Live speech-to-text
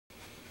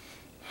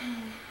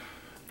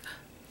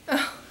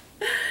Oh.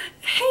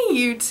 Hey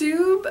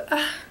YouTube!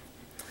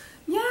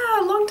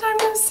 Yeah, long time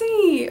no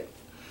see.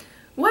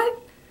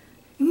 What?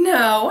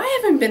 No, I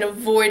haven't been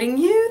avoiding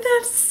you.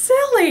 That's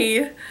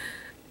silly.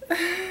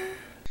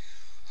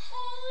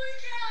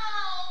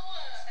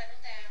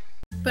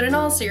 But in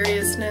all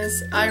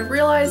seriousness, I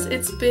realize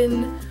it's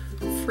been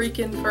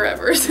freaking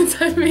forever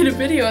since I've made a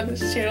video on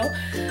this channel.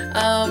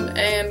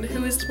 And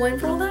who is to blame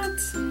for all that?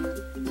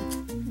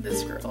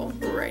 This girl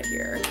right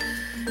here.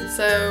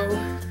 So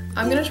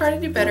I'm gonna try to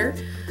do better.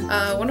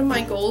 One of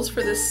my goals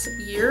for this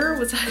year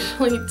was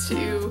actually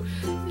to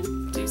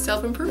do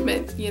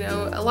self-improvement. You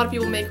know, a lot of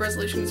people make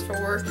resolutions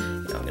for,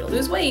 you know, I'm gonna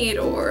lose weight,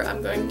 or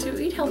I'm going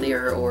to eat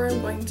healthier, or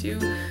I'm going to,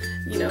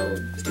 you know,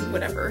 do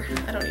whatever.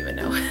 I don't even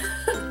know.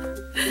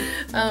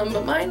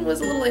 But mine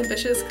was a little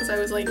ambitious because I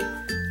was like,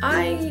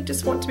 I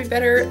just want to be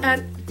better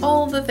at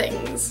all the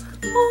things.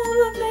 All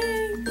the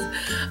things!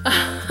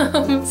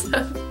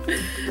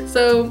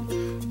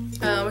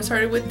 I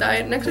started with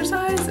diet and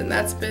exercise, and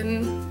that's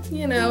been,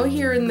 you know,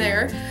 here and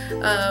there.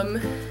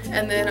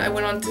 And then I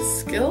went on to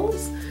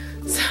skills.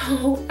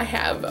 So I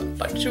have a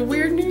bunch of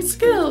weird new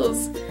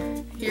skills.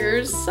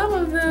 Here's some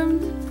of them.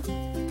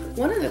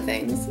 One of the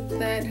things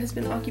that has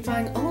been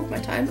occupying all of my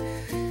time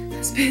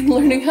has been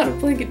learning how to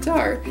play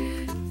guitar.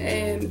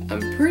 And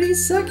I'm pretty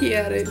sucky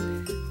at it,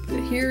 but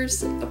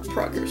here's a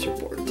progress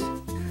report.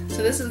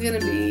 So this is gonna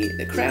be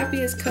the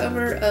crappiest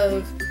cover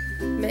of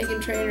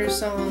Meghan Trainor's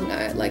song,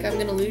 Like I'm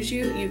Gonna Lose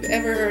You, you've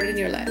ever heard in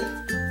your life.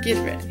 Get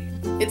ready.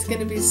 It's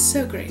gonna be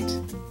so great.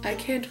 I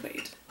can't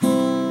wait.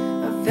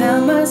 I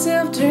found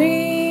myself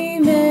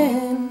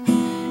dreaming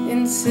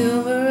in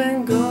silver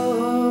and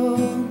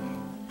gold,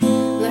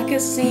 like a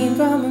scene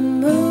from a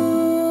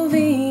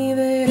movie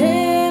that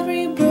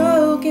every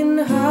broken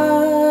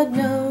heart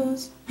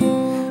knows.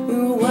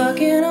 We're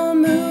walking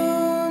on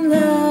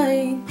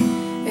moonlight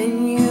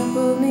and you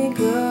pulled me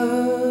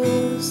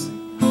close.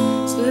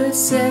 Split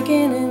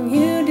second and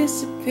you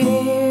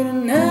disappeared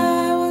and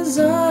I was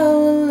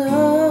all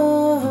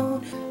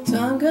alone. So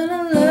I'm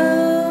gonna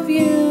love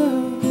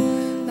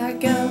you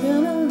like I'm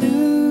gonna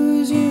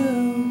lose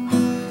you,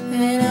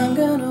 and I'm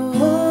gonna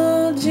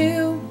hold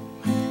you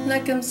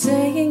like I'm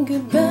saying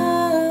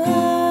goodbye.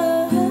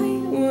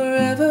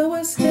 Wherever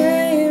we're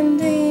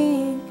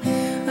standing,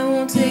 I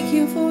won't take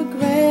you for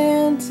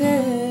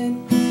granted,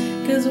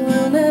 'cause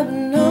we'll never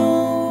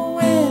know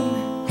when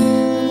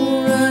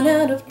we'll run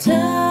out of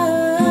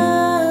time.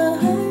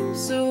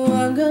 So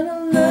I'm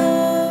gonna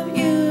love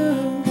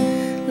you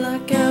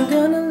like I'm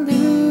gonna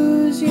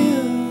lose you,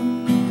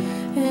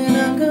 and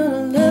I'm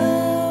gonna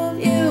love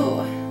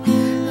you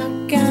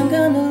like I'm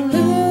gonna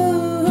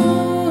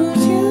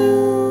lose you.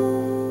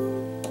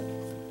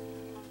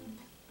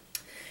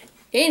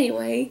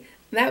 Anyway,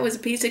 that was a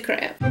piece of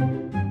crap.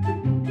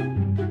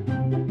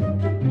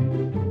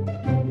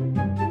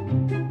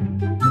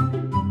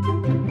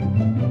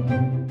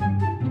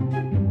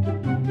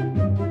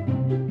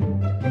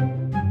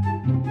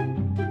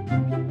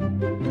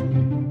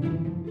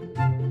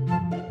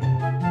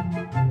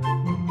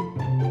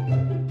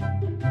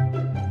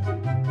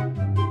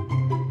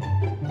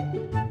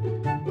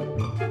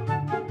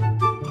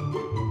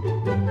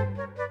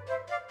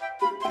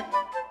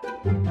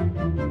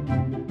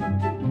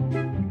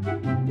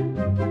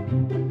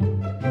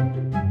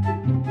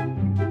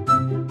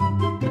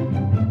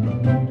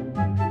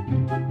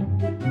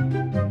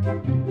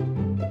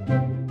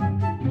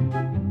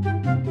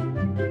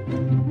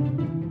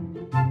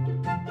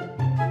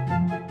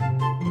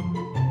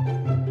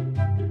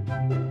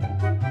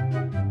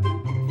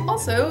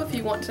 Also, if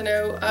you want to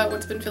know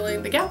what's been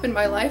filling the gap in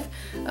my life,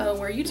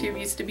 where YouTube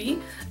used to be,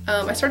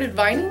 I started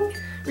Vining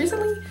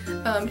recently.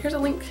 Here's a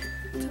link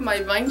to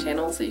my Vine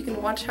channel so you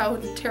can watch how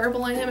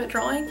terrible I am at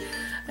drawing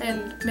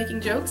and making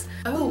jokes.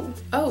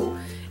 Oh,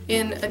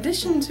 in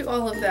addition to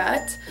all of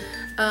that,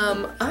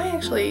 I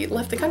actually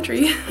left the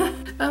country,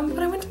 but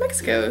I went to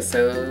Mexico,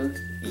 so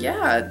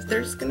yeah,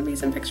 there's gonna be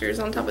some pictures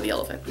on top of the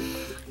elephant.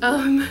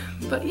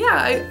 But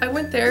yeah, I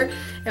went there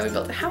and we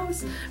built a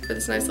house for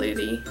this nice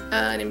lady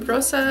named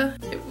Rosa.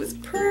 It was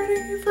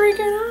pretty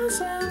freaking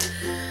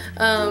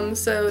awesome.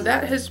 So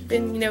that has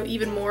been, you know,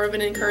 even more of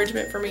an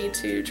encouragement for me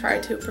to try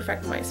to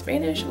perfect my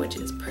Spanish, which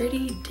is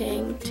pretty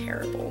dang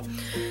terrible.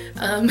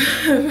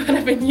 But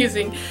I've been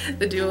using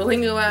the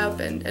Duolingo app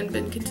and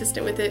been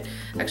consistent with it.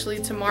 Actually,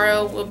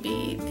 tomorrow will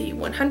be the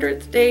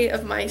 100th day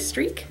of my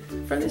streak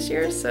for this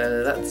year,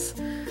 so that's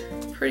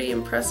pretty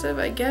impressive,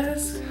 I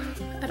guess.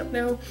 I don't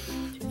know.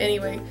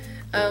 Anyway,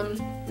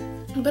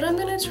 but I'm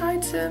gonna try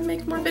to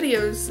make more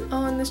videos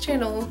on this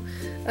channel.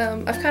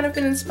 I've kind of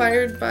been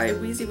inspired by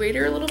Wheezy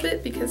Waiter a little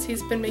bit because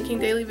he's been making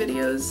daily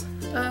videos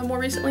more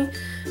recently,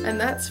 and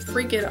that's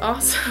freaking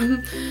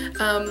awesome.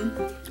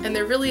 And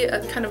they're really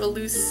a kind of a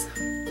loose,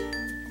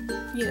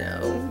 you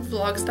know,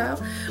 vlog style,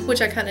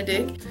 which I kind of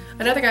dig.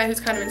 Another guy who's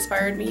kind of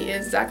inspired me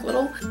is Zach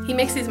Little. He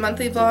makes these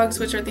monthly vlogs,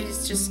 which are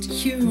these just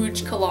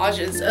huge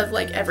collages of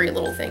like every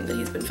little thing that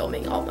he's been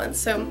filming all month.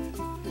 So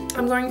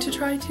I'm going to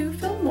try to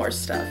film more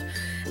stuff.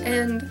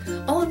 And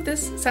all of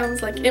this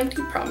sounds like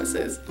empty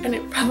promises, and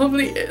it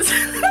probably is.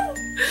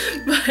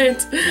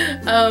 But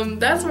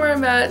that's where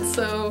I'm at,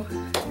 so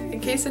in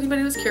case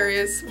anybody was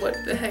curious what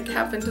the heck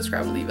happened to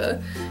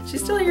ScrabbleDiva,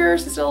 she's still here,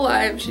 she's still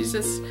alive, she's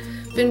just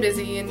been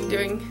busy and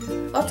doing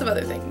lots of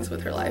other things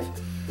with her life.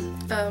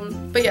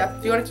 But yeah,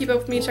 if you want to keep up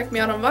with me, check me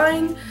out on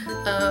Vine.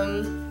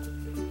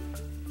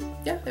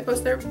 Yeah, I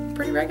post there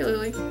pretty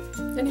regularly.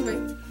 Anyway,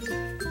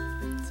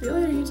 see you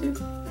later, YouTube.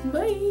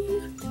 Bye!